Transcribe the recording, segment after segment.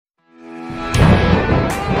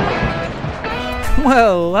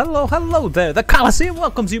Well, hello there. The Coliseum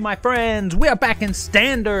welcomes you, my friends. We are back in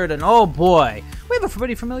Standard, and oh boy, we have a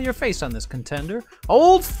pretty familiar face on this contender.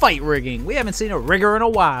 Old Fight Rigging. We haven't seen a rigger in a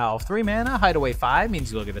while. 3 mana, Hideaway 5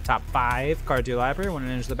 means you look at the top 5 cards of your library when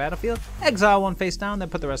it enters the battlefield. Exile 1 face down, then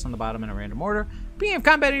put the rest on the bottom in a random order. Beginning of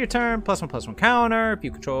combat on your turn, +1/+1 counter. If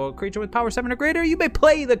you control a creature with power 7 or greater, you may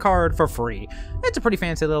play the card for free. It's a pretty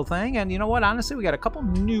fancy little thing, and you know what? Honestly, we got a couple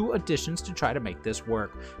new additions to try to make this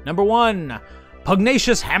work. Number 1.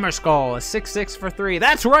 Pugnacious Hammerskull, a 6/6 for 3.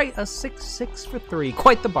 That's right, a 6/6 for 3.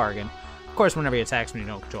 Quite the bargain. Of course, whenever he attacks when you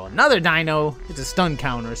don't control another dino, it's a stun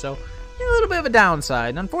counter, so a little bit of a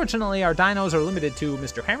downside. Unfortunately, our dinos are limited to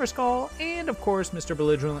Mr. Hammerskull and, of course, Mr.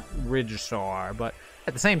 Belligerent Ridgestar. But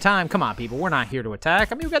at the same time, come on, people, we're not here to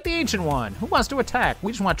attack. I mean, we've got the Ancient One. Who wants to attack?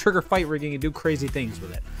 We just want to trigger Fight Rigging and do crazy things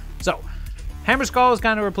with it. So, Hammerskull is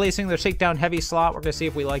kind of replacing the Shakedown Heavy slot. We're going to see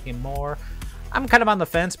if we like him more. I'm kind of on the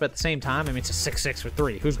fence, but at the same time, I mean, it's a 6/6 for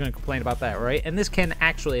 3. Who's going to complain about that, right? And this can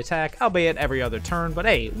actually attack, albeit every other turn. But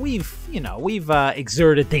hey, we've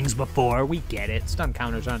exerted things before. We get it. Stun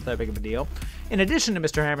counters aren't that big of a deal. In addition to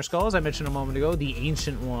Mr. Hammerskull, as I mentioned a moment ago, the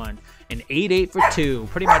Ancient One, an 8/8 for 2,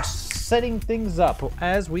 pretty much setting things up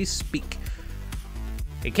as we speak.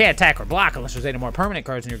 You can't attack or block unless there's any more permanent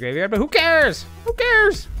cards in your graveyard, but who cares? Who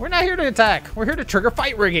cares? We're not here to attack. We're here to trigger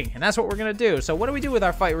Fight Rigging, and that's what we're going to do. So what do we do with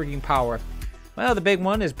our Fight Rigging power? Well, the big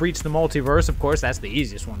one is Breach the Multiverse. Of course, that's the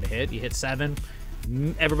easiest one to hit. You hit 7.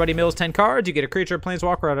 Everybody mills 10 cards. You get a creature or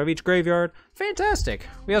planeswalker out of each graveyard. Fantastic.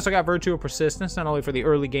 We also got Virtue of Persistence, not only for the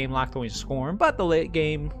early game Lockthorn Scorn, but the late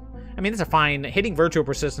game. I mean, it's a fine. Hitting Virtue of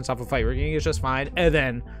Persistence off of Fight Rigging is just fine. And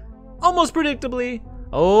then, almost predictably,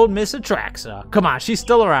 old Miss Atraxa. Come on, she's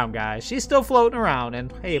still around, guys. She's still floating around.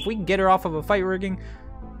 And hey, if we can get her off of a Fight Rigging,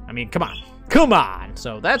 I mean, come on. Come on!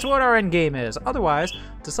 So that's what our end game is. Otherwise,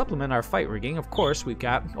 to supplement our Fight Rigging, of course, we've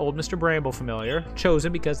got old Mr. Bramble familiar,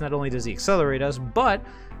 chosen because not only does he accelerate us, but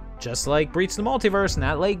just like Breach the Multiverse in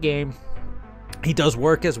that late game, he does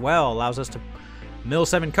work as well. Allows us to mill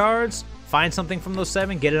 7 cards, find something from those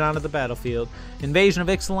 7, get it onto the battlefield. Invasion of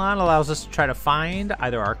Ixalan allows us to try to find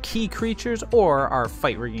either our key creatures or our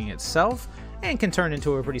Fight Rigging itself, and can turn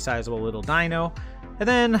into a pretty sizable little dino. And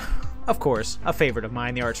then, of course, a favorite of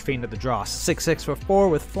mine, the Archfiend of the Dross. 6/6 for 4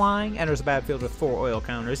 with flying, enters the battlefield with 4 oil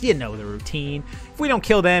counters. You know the routine. If we don't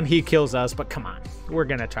kill them, he kills us, but come on, we're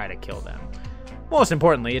gonna try to kill them. Most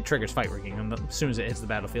importantly, it triggers Fight Rigging as soon as it hits the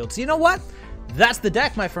battlefield. So you know what? That's the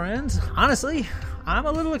deck, my friends. Honestly, I'm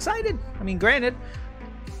a little excited. I mean, granted,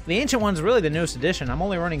 the Ancient One's really the newest edition. I'm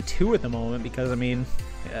only running 2 at the moment because, I mean,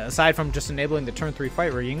 aside from just enabling the turn 3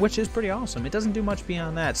 Fight Rigging, which is pretty awesome, it doesn't do much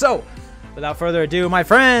beyond that. So, without further ado, my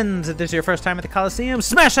friends, if this is your first time at the Coliseum,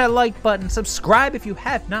 smash that like button, subscribe if you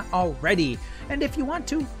have not already, and if you want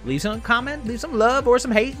to, leave some comment, leave some love or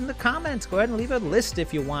some hate in the comments. Go ahead and leave a list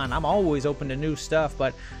if you want. I'm always open to new stuff,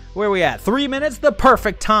 but where are we at? 3 minutes, the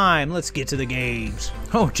perfect time. Let's get to the games.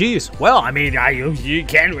 Oh, geez. Well, I mean, you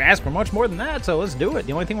can't ask for much more than that, so let's do it.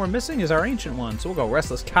 The only thing we're missing is our Ancient One, so we'll go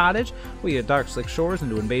Restless Cottage. We get Dark Slick Shores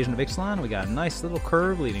into Invasion of Ixalan. We got a nice little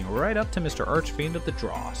curve leading right up to Mr. Archfiend of the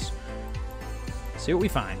Dross. See what we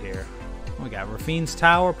find here. We got Rafine's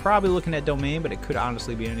Tower, probably looking at Domain, but it could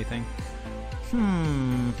honestly be anything.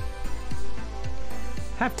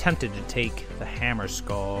 Half tempted to take the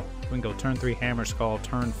Hammerskull. We can go turn 3 Hammerskull,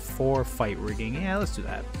 turn 4 Fight Rigging. Yeah, let's do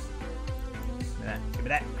that. Give me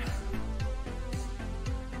that.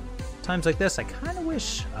 Times like this, I kind of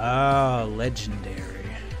wish... legendary.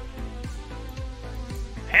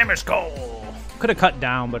 Hammerskull! Could have cut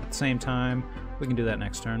down, but at the same time, we can do that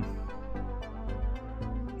next turn.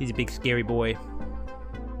 He's a big scary boy.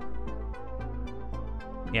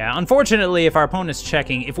 Yeah, unfortunately, if our opponent's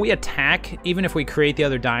checking, if we attack, even if we create the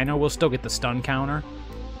other dino, we'll still get the stun counter.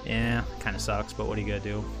 Yeah, kind of sucks, but what are you going to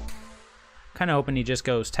do? Kind of hoping he just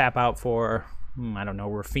goes tap out for, I don't know,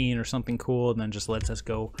 Rafine or something cool, and then just lets us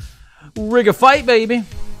go rig a fight, baby.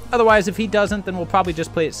 Otherwise, if he doesn't, then we'll probably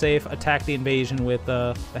just play it safe, attack the invasion with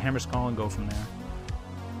the Hammerskull, and go from there.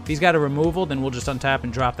 If he's got a removal, then we'll just untap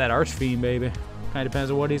and drop that Archfiend, baby. Kind of depends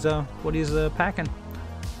on what he's packing.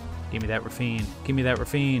 Give me that Rafine. Give me that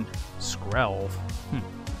Rafine. Skrelv.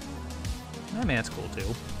 I mean, that's cool too.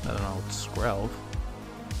 I don't know. Skrelv.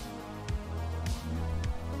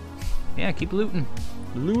 Yeah, keep looting.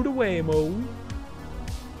 Loot away, Mo.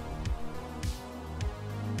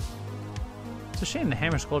 It's a shame the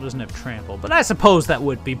Hammerskull doesn't have trample, but I suppose that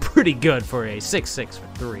would be pretty good for a 6/6 for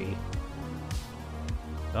 3.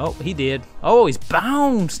 Oh, he did. Oh, he's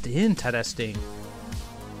bounced. Interesting.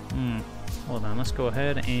 Hold on, let's go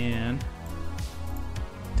ahead and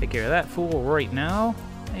take care of that fool right now.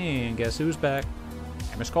 And guess who's back?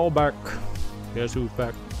 Hammerskull back. Guess who's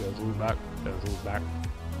back? Guess who's back? Guess who's back?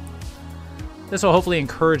 This will hopefully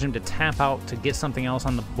encourage him to tap out to get something else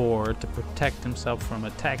on the board to protect himself from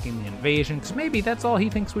attacking the invasion, because maybe that's all he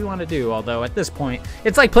thinks we want to do, although at this point,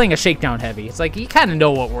 it's like playing a shakedown heavy. It's like, you kind of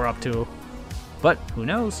know what we're up to. But, who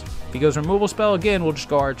knows? If he goes removal spell again, we'll just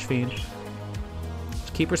go Archfiend.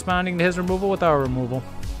 Just keep responding to his removal with our removal.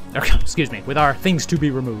 Or, excuse me, with our things to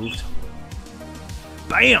be removed.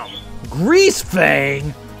 Bam! Grease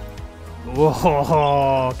Fang!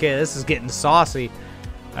 Whoa, okay, this is getting saucy.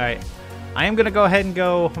 Alright. I am going to go ahead and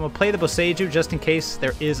go, I'm going to play the Boseiju just in case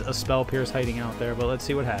there is a Spell Pierce hiding out there, but let's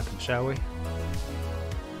see what happens, shall we?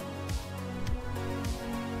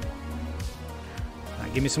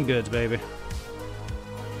 Alright, give me some goods, baby.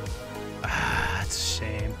 Ah, that's a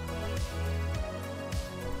shame.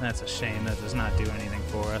 That's a shame, that does not do anything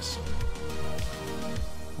for us.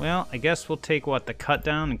 Well, I guess we'll take, what, the cut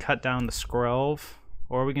down and cut down the Skrelv,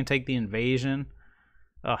 or we can take the invasion.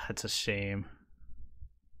 Oh, that's a shame.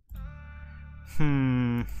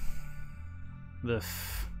 Yeah,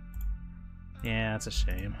 that's a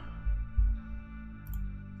shame.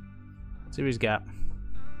 Let's see what he's got.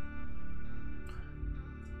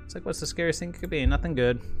 It's like, what's the scariest thing it could be? Nothing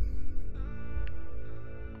good.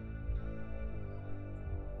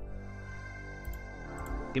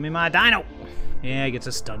 Give me my dino! Yeah, he gets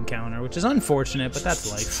a stun counter, which is unfortunate, but that's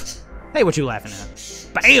life. Hey, what you laughing at?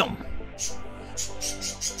 Bam!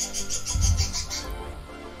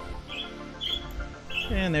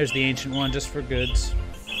 And there's the Ancient One, just for goods.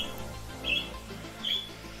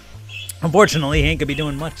 Unfortunately, he ain't gonna be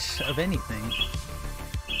doing much of anything.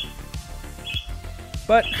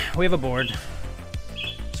 But, we have a board.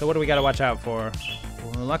 So what do we gotta watch out for?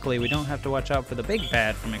 Well, luckily, we don't have to watch out for the big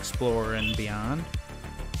bad from Explorer and beyond.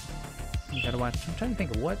 We gotta watch... I'm trying to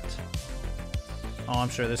think of what... Oh, I'm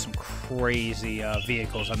sure there's some crazy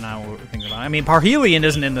vehicles I'm not thinking about. I mean, Parhelion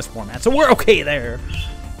isn't in this format, so we're okay there.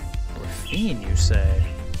 Fiend, you say?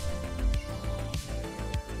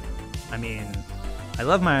 I mean, I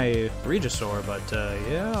love my Regisaur, but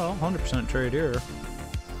yeah, I'll 100% trade here.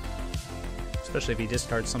 Especially if he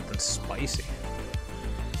discards something spicy.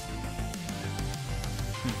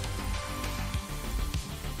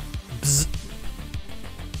 Bzz.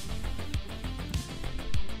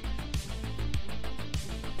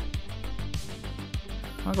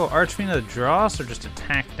 I'll go Archfiend of the Dross or just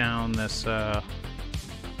attack down this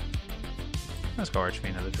let's go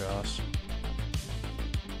Archfiend of the Dross.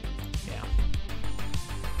 Yeah.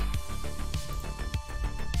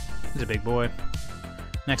 He's a big boy.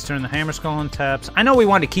 Next turn, the Hammerskull untaps. I know we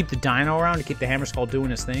want to keep the Dino around to keep the Hammerskull doing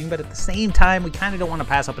his thing, but at the same time, we kind of don't want to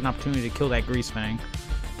pass up an opportunity to kill that Grease Fang.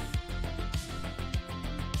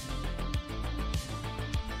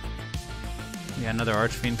 We got another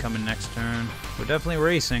Archfiend coming next turn. We're definitely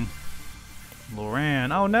racing.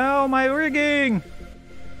 Loran. Oh no, my rigging!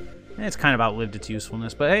 It's kind of outlived its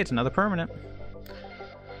usefulness, but hey, it's another permanent.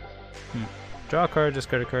 Draw a card,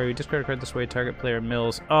 discard a card. You discard a card this way, target player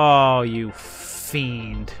mills. Oh, you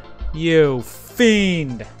fiend. You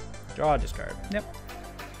fiend! Draw a discard. Yep.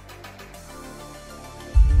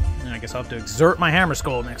 And I guess I'll have to exert my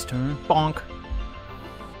Hammerskull next turn. Bonk.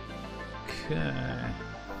 Okay.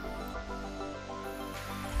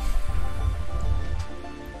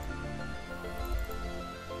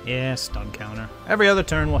 Yeah, stun counter. Every other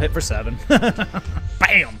turn we'll hit for 7.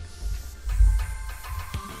 Bam!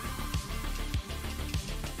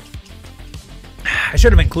 I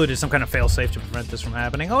should have included some kind of failsafe to prevent this from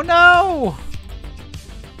happening. Oh no!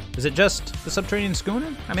 Is it just the Subterranean Schooner?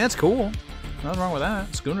 I mean, that's cool. Nothing wrong with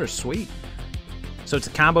that. Schooner's sweet. So it's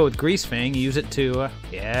a combo with Grease Fang. You use it to...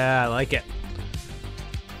 yeah, I like it.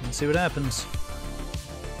 Let's see what happens.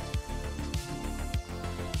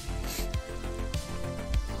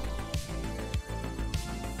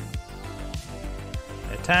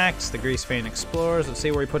 Attacks, the Grease Fang explores. Let's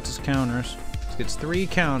see where he puts his counters. He gets 3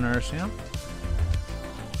 counters, yep.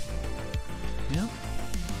 Yep.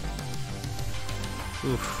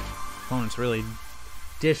 Oof. Opponent's really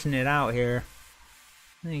dishing it out here.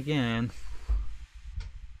 And again.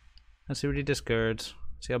 Let's see what he discards.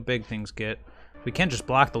 See how big things get. We can just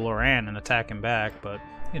block the Loran and attack him back, but,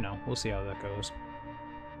 you know, we'll see how that goes.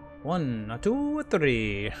 1, a 2, a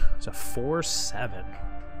 3. It's a 4/7.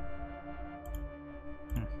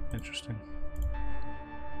 Interesting.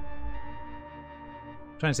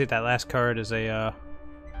 Trying to see if that last card is a,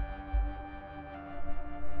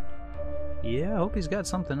 yeah, I hope he's got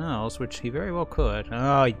something else, which he very well could.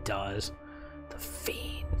 Oh, he does. The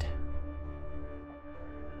Fiend.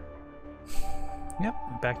 Yep,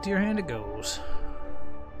 back to your hand it goes.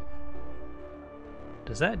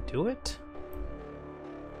 Does that do it?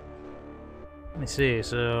 Let me see.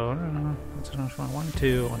 So, I don't know. 1,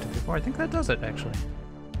 2, 1, 2, 3, 4. I think that does it, actually.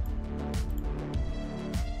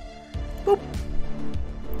 Boop.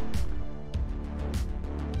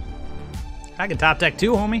 I can top deck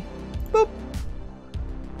too, homie. Boop.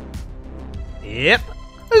 Yep.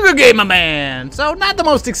 Good game, my man. So, not the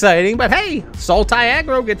most exciting, but hey, sultai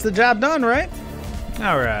aggro gets the job done, right?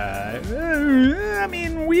 Alright. I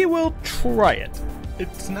mean, we will try it.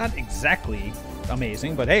 It's not exactly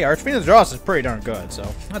amazing, but hey, Archfiend's Dross is pretty darn good, so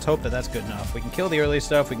let's hope that that's good enough. We can kill the early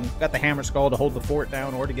stuff, we got the Hammer Skull to hold the fort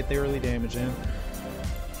down or to get the early damage in.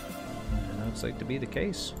 And that looks like to be the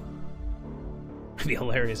case. It'd be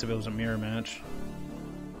hilarious if it was a mirror match.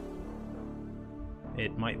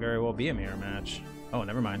 It might very well be a mirror match. Oh,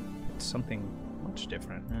 never mind. It's something much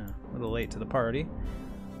different. Yeah, a little late to the party.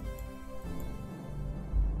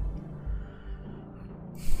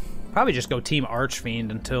 Probably just go Team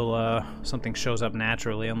Archfiend until something shows up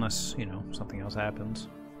naturally, unless, you know, something else happens.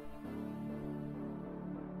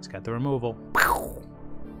 It's got the removal. Oh,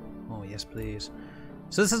 yes, please.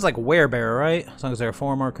 So this is like Werebear, right? As long as there are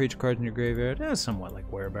 4 more creature cards in your graveyard. Yeah, somewhat like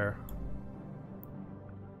Werebear.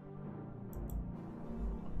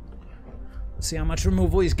 Let's see how much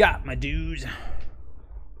removal he's got, my dude.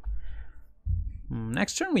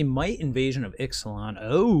 Next turn we might Invasion of Ixalan.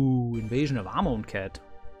 Oh, Invasion of Amonkhet.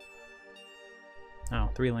 Oh,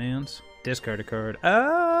 3 lands. Discard a card.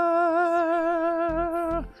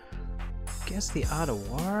 Guess the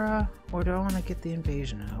Adawara? Or do I want to get the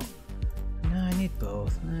invasion out? No, I need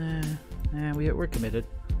both. We're committed.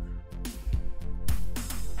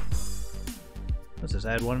 Let's just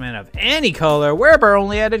add 1 mana of any color. Werebear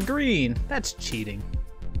only added green. That's cheating.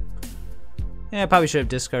 Yeah, I probably should have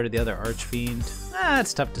discarded the other Archfiend.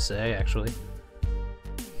 It's tough to say, actually.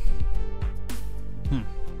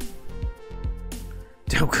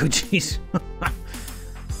 Dokuchis.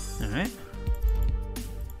 Alright.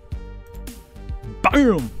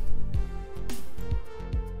 Boom!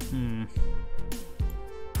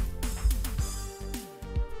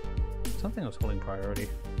 Something was holding priority.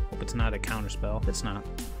 Hope it's not a counterspell. It's not.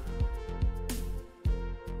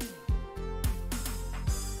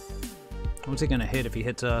 What's he gonna hit if he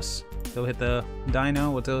hits us? He'll hit the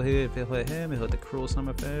Dino. What's he'll hit if he'll hit him? He'll hit the Cruel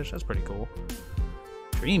Summerfish. That's pretty cool.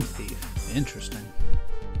 Dream Thief. Interesting.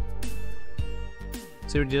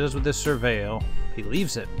 See what he does with this Surveil. He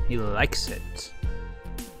leaves it. He likes it.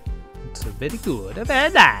 It's very good.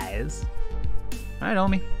 Very nice. Alright,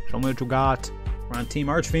 homie. Show me what you got. We're on Team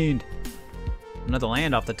Archfiend. Another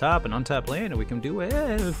land off the top, an untapped land, and we can do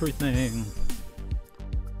everything.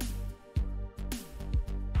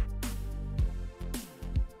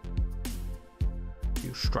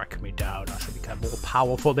 You strike me down. I shall become more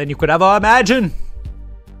powerful than you could ever imagine.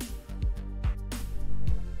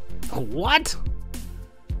 What?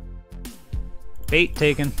 Bait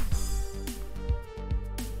taken.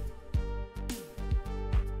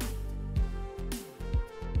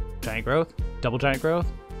 Giant growth? Double giant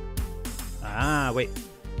growth? Ah, wait.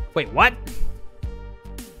 Wait, what?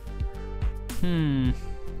 I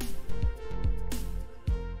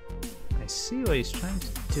see what he's trying to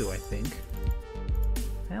do, I think.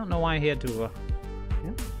 I don't know why he had to,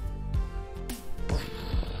 yeah.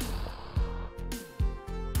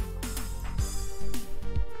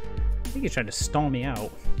 I think he's trying to stall me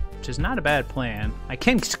out, which is not a bad plan. I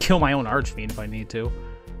can just kill my own Archfiend if I need to.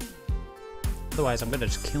 Otherwise, I'm gonna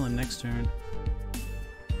just kill him next turn.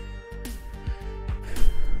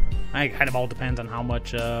 I kind of all depends on how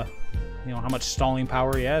much, how much stalling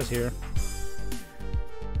power he has here.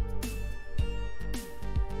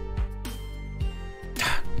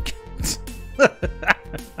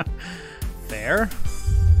 Fair.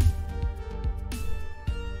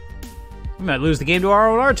 We might lose the game to our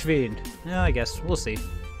own Archfiend. Yeah, I guess. We'll see.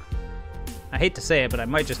 I hate to say it, but I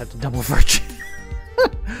might just have to double Virtue.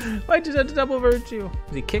 Might just have to double Virtue.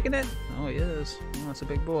 Is he kicking it? Oh, he is. Oh, that's a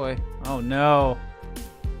big boy. Oh, no.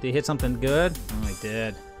 Did he hit something good? Oh, he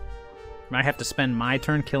did. Might have to spend my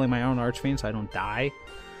turn killing my own Archfiend so I don't die.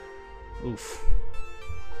 Oof.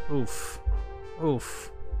 Oof.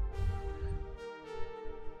 Oof.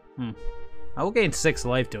 I will gain 6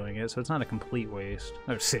 life doing it, so it's not a complete waste.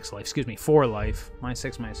 Or 6 life, excuse me, 4 life. My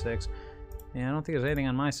 6, my 6. Yeah, I don't think there's anything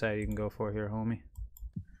on my side you can go for here, homie.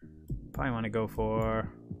 Probably want to go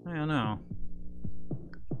for... I don't know.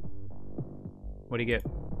 What do you get?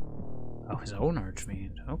 Oh, his own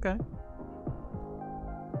Archfiend. Okay.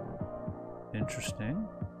 Interesting.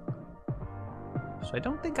 So I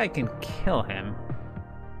don't think I can kill him.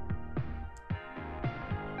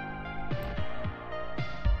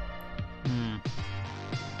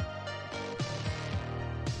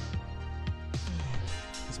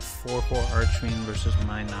 4/4 Archfiend versus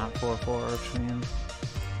my not 4/4 Archfiend.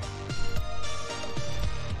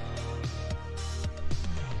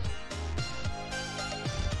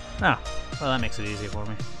 Oh, well, that makes it easy for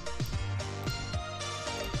me.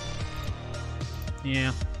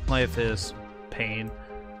 Yeah, life is pain.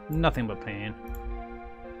 Nothing but pain.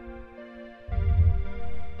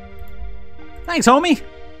 Thanks, homie!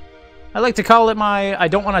 I like to call it my I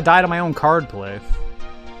don't want to die to my own card play.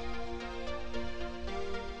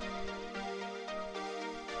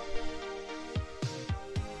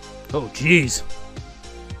 Oh, jeez.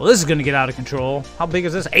 Well, this is going to get out of control. How big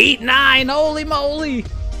is this? 8-9! Holy moly!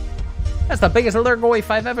 That's the biggest Lurgoyf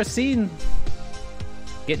I've ever seen.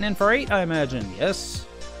 Getting in for 8, I imagine. Yes.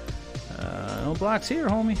 No blocks here,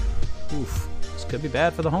 homie. Oof. This could be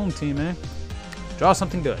bad for the home team, eh? Draw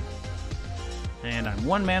something good. And I'm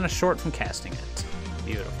 1 mana short from casting it.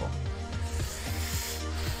 Beautiful.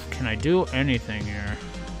 Can I do anything here?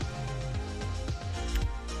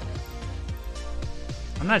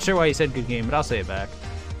 I'm not sure why he said good game, but I'll say it back.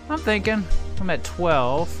 I'm thinking. I'm at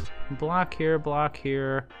 12. Block here, block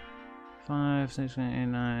here. 5, 6, 8,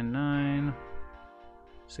 9, 9.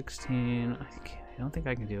 16. I don't think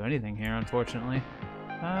I can do anything here, unfortunately.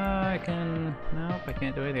 I can... Nope, I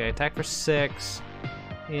can't do anything. I attack for 6.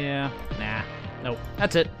 Yeah. Nah. Nope.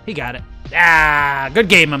 That's it. He got it. Ah! Good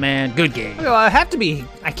game, my man. Good game. Well, I have to be...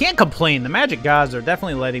 I can't complain. The Magic Gods are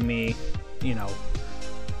definitely letting me, you know,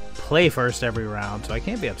 play first every round, so I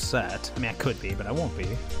can't be upset. I mean, I could be, but I won't be.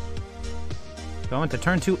 Going to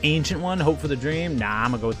turn 2, Ancient One, Hope for the Dream. Nah,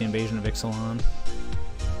 I'm gonna go with the Invasion of Ixalan.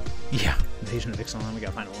 Yeah, Invasion of Ixalan. We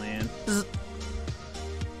gotta find a land.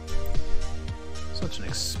 Such an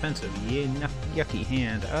expensive, yucky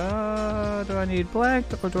hand. Do I need black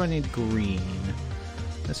or do I need green?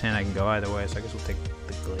 This hand I can go either way, so I guess we'll take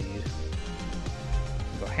the Glade.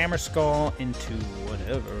 Go Hammer Skull into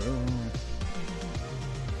whatever.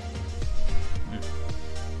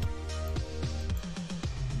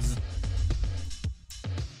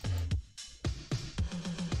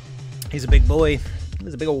 He's a big boy.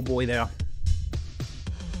 He's a big old boy there.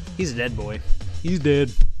 He's a dead boy. He's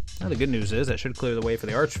dead. Now the good news is that should clear the way for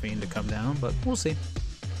the Archfiend to come down, but we'll see.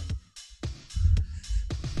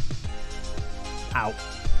 Ow.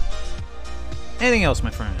 Anything else, my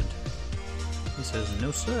friend? He says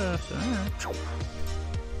no, sir. Alright.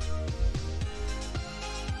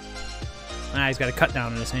 Ah, he's got a cut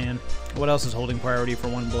down in his hand. What else is holding priority for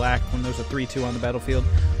 1 black when there's a 3/2 on the battlefield?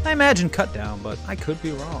 I imagine cut down, but I could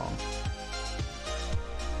be wrong.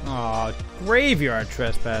 Aw, Graveyard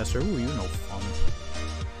Trespasser. Ooh, you're no fun.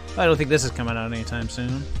 I don't think this is coming out anytime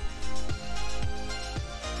soon.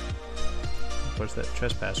 Of course, that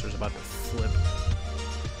Trespasser is about to flip.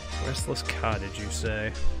 Restless Cottage, you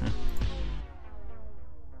say?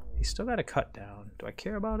 He's still got a cut down. Do I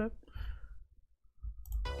care about it?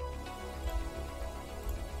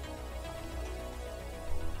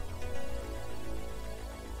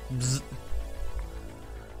 Bzz.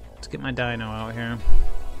 Let's get my dino out here.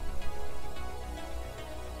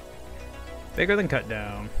 Bigger than cut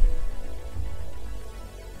down.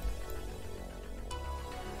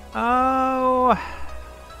 Oh, I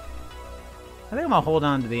think I'm gonna hold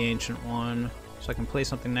on to the Ancient One so I can play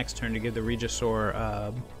something next turn to give the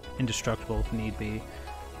Regisaur indestructible if need be.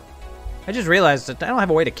 I just realized that I don't have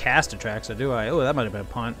a way to cast Atraxa, do I? Oh, that might have been a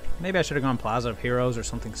punt. Maybe I should have gone Plaza of Heroes or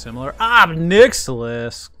something similar. Ah,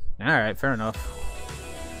 Nixalis! Alright, fair enough.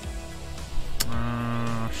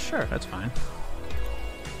 Sure, that's fine.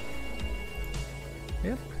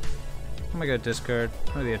 Yep. I'm gonna go discard.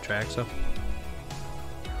 Or the Atraxa.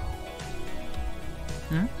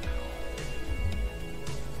 Hmm?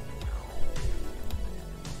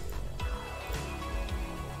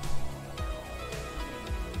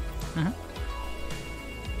 Mm-hmm.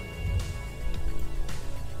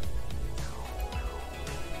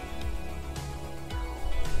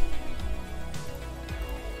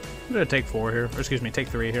 I'm gonna take 4 here, or excuse me, take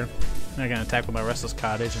 3 here. I'm gonna attack with my Restless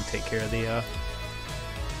Cottage and take care of the,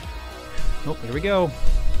 Oh, here we go.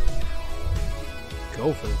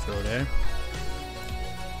 Go for the throw there.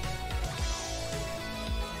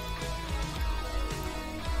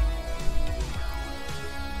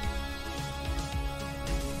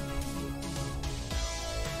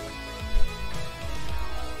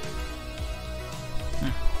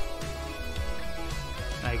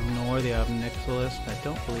 I ignore the Nixalis. I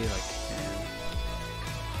don't believe I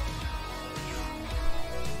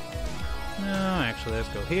can. No, actually, let's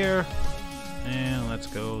go here. And let's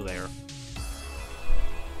go there.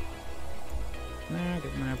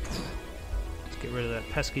 Let's get rid of that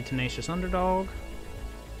pesky Tenacious Underdog.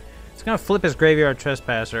 He's gonna flip his graveyard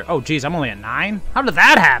trespasser. Oh, geez, I'm only at 9? How did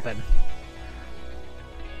that happen?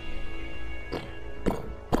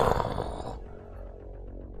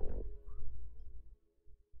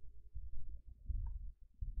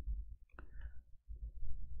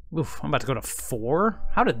 Oof, I'm about to go to 4?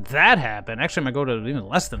 How did that happen? Actually, I'm gonna go to even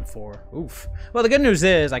less than 4. Oof. Well, the good news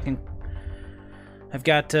is I've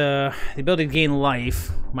got the ability to gain life.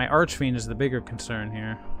 My Archfiend is the bigger concern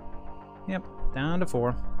here. Yep, down to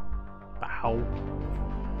 4. Bow.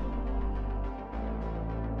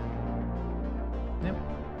 Yep.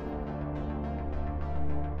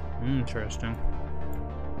 Interesting.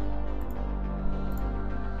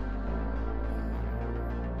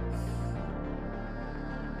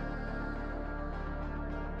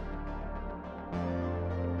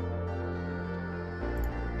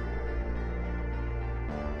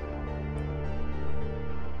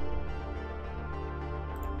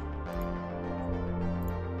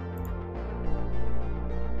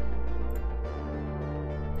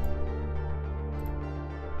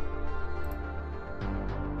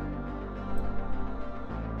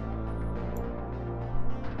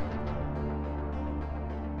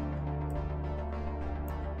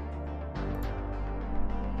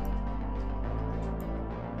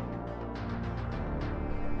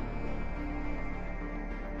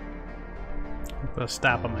 Put a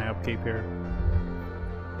stop on my upkeep here.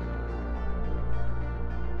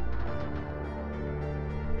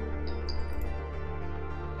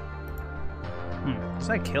 Does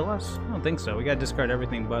that kill us? I don't think so. We gotta discard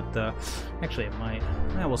everything but actually it might.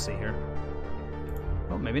 Yeah, we'll see here.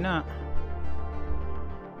 Oh, maybe not.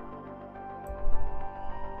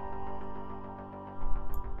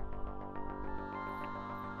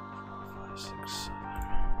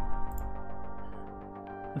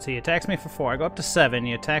 Let's see, he attacks me for 4. I go up to 7.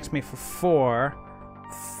 He attacks me for 4.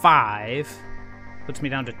 5. Puts me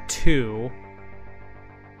down to 2.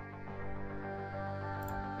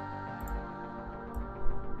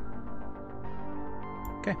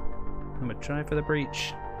 Okay. I'm gonna try for the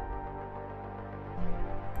breach.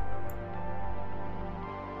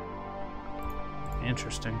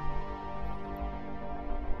 Interesting.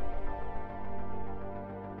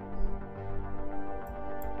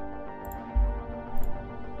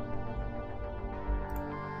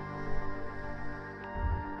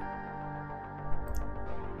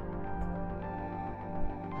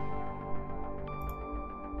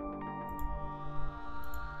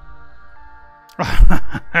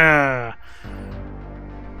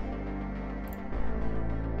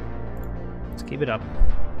 Let's keep it up.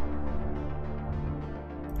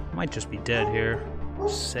 Might just be dead here.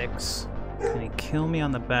 6. Can he kill me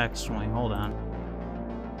on the backswing? Hold on.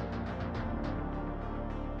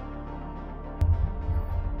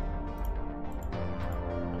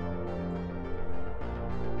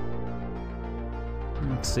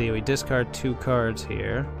 Let's see, we discard 2 cards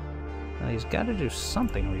here. He's got to do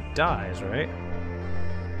something or he dies, right?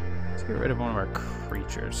 Let's get rid of one of our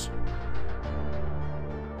creatures.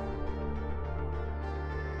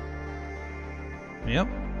 Yep.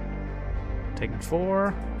 Taking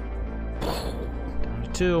 4. Down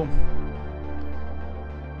to 2.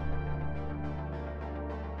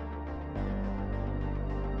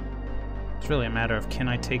 It's really a matter of can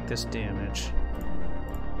I take this damage?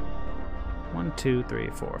 1, 2, 3,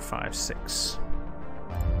 4, 5, 6.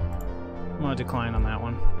 I'm gonna decline on that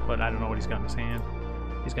one, but I don't know what he's got in his hand.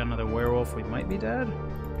 He's got another werewolf. We might be dead.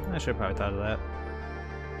 I should have probably thought of that.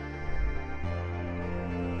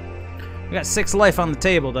 We got 6 life on the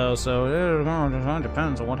table though, so it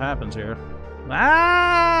depends on what happens here.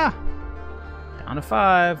 Ah! Down to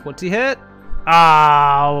 5. What's he hit?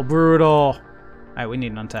 Oh, brutal. Alright, we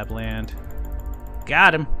need an untapped land.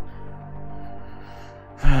 Got him.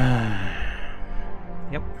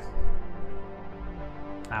 Yep.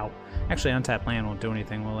 Ow. Actually, untapped land won't do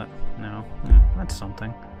anything, will it? No. That's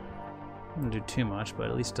something. Won't do too much, but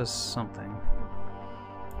at least does something.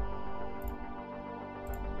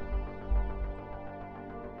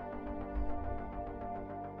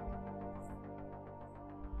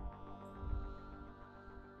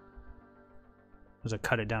 Was a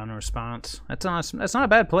cut it down in response. That's not a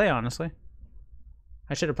bad play, honestly.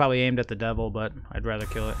 I should have probably aimed at the devil, but I'd rather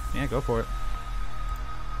kill it. Yeah, go for it.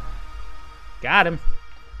 Got him.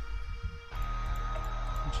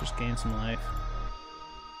 Let's just gain some life.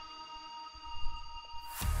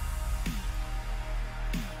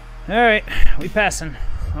 Alright, we passing.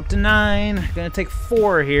 Up to 9. Gonna take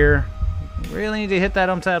 4 here. Really need to hit that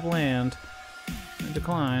untapped land.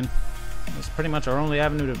 Decline. That's pretty much our only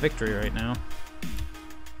avenue to victory right now.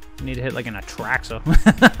 We need to hit like an Atraxa.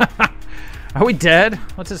 Are we dead?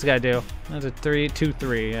 What's this guy do? That's a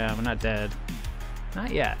 3/2/3. Yeah, we're not dead.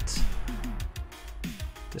 Not yet.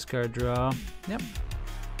 Discard draw. Yep.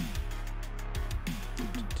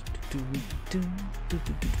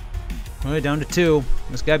 All right, down to 2.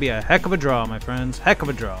 This gotta be a heck of a draw, my friends. Heck of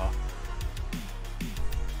a draw.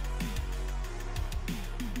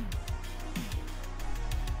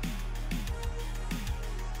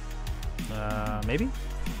 Maybe?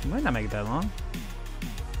 We might not make it that long.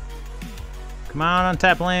 Come on,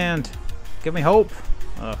 untap land. Give me hope.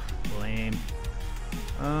 Ugh, lame.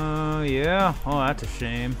 Yeah. Oh, that's a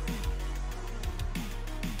shame.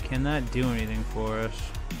 Cannot do anything for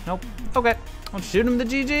us. Nope. Okay. I'll shoot him the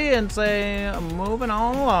GG and say, I'm moving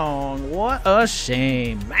on along. What a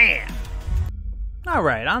shame. Man.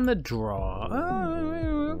 Alright, on the draw.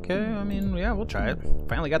 Okay, I mean, yeah, we'll try it.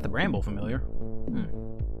 Finally got the Bramble familiar.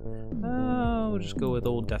 We'll just go with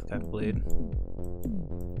old Deathpath Blade.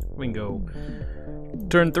 We can go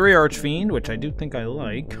turn 3 Archfiend, which I do think I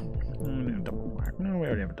like. Double black. No, we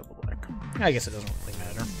already have a double black. I guess it doesn't really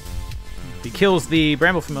matter. If he kills the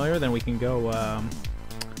Bramble Familiar, then we can go.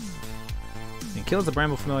 If he kills the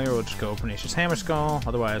Bramble Familiar, we'll just go Pernicious Hammerskull.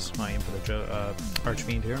 Otherwise, I aim for the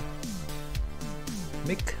Archfiend here.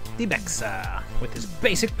 Mick the Bexa with his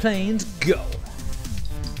basic planes go.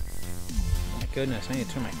 Oh my goodness, I need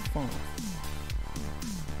to turn my phone off.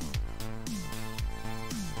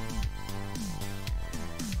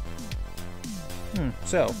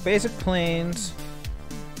 So, basic planes,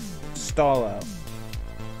 stall out.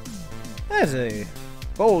 That's a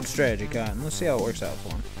bold strategy, Cotton. Let's see how it works out for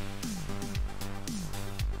him.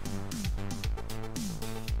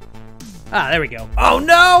 Ah, there we go. Oh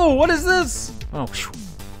no! What is this? Oh, phew.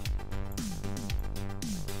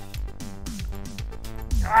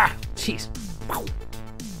 Ah, jeez. Wow.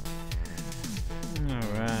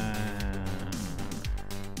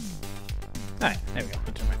 Alright, there we go.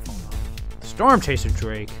 I'll turn my phone off. Storm Chaser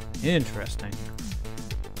Drake. Interesting.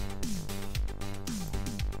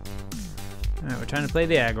 Alright, we're trying to play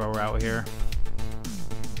the aggro route here.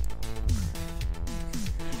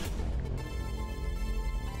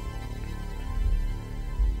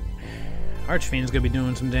 Archfiend's gonna be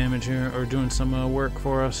doing some damage here, or doing some work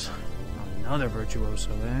for us. Another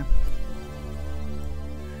Virtuoso, eh?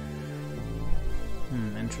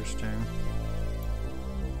 Interesting.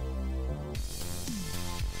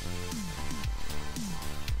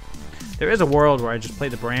 There is a world where I just play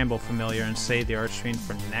the Bramble Familiar and save the Archfiend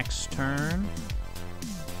for next turn.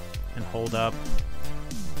 And hold up.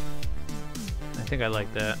 I think I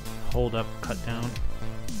like that. Hold up, cut down.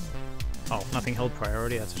 Oh, nothing held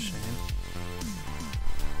priority, that's a shame.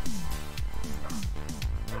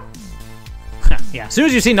 Yeah, as soon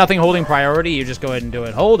as you see nothing holding priority, you just go ahead and do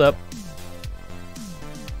it. Hold up.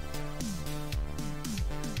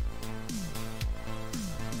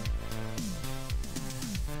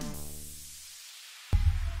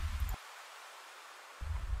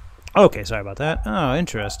 Okay, sorry about that. Oh,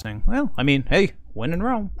 interesting. Well, I mean, hey, when in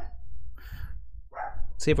Rome.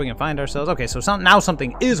 Let's see if we can find ourselves. Okay, so now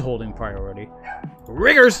something is holding priority.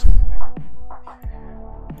 Riggers!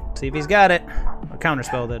 See if he's got it. A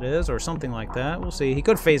counterspell, that is, or something like that. We'll see. He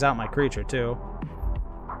could phase out my creature, too.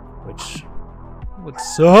 Which would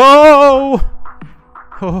so...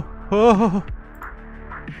 Oh, oh.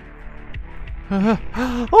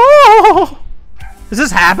 Oh! Is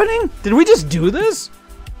this happening? Did we just do this?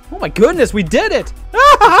 Oh my goodness, we did it!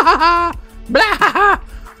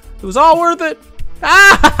 It was all worth it.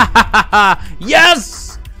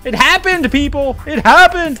 Yes! It happened, people! It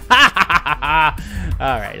happened!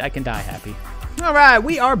 Alright, I can die happy. Alright,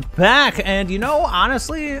 we are back, and you know,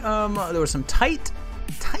 honestly, there were some tight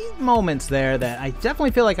moments there that I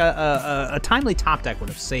definitely feel like a timely top deck would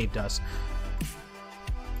have saved us.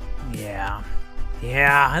 Yeah,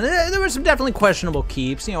 and there were some definitely questionable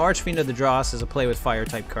keeps. You know, Archfiend of the Dross is a play with fire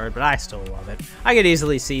type card, but I still love it. I could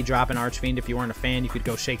easily see dropping Archfiend. If you weren't a fan, you could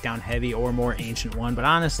go Shakedown Heavy or more Ancient One, but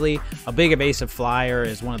honestly, a big evasive flyer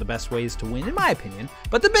is one of the best ways to win, in my opinion.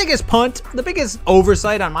 But the biggest punt, the biggest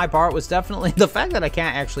oversight on my part was definitely the fact that I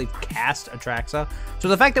can't actually cast Atraxa. So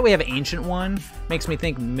the fact that we have Ancient One makes me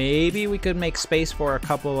think maybe we could make space for a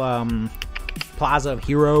couple, Plaza of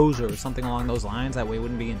Heroes or something along those lines. That way it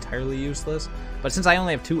wouldn't be entirely useless. But since I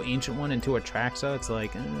only have 2 Ancient One and 2 Atraxa, it's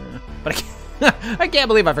like, But I can't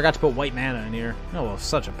believe I forgot to put white mana in here. Oh, well,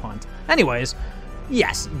 such a punt. Anyways,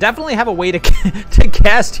 yes, definitely have a way to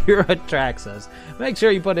cast your Atraxas. Make sure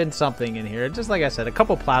you put in something in here. Just like I said, a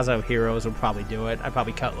couple Plaza of Heroes would probably do it. I'd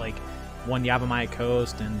probably cut like one Yavimaya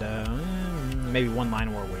Coast, and maybe one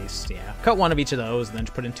Line War Waste. Yeah, cut one of each of those, and then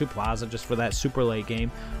put in 2 Plaza just for that super late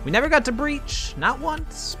game. We never got to breach, not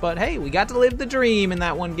once, but hey, we got to live the dream in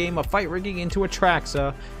that one game of fight rigging into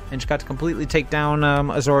Atraxa, and just got to completely take down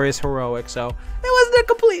Azorius Heroic. So it wasn't a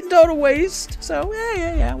complete and total waste. So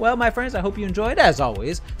yeah. Well, my friends, I hope you enjoyed. As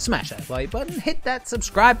always, smash that like button, hit that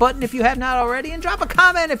subscribe button if you have not already, and drop a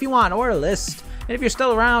comment if you want, or a list. And if you're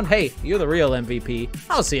still around, hey, you're the real MVP.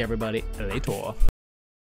 I'll see everybody later.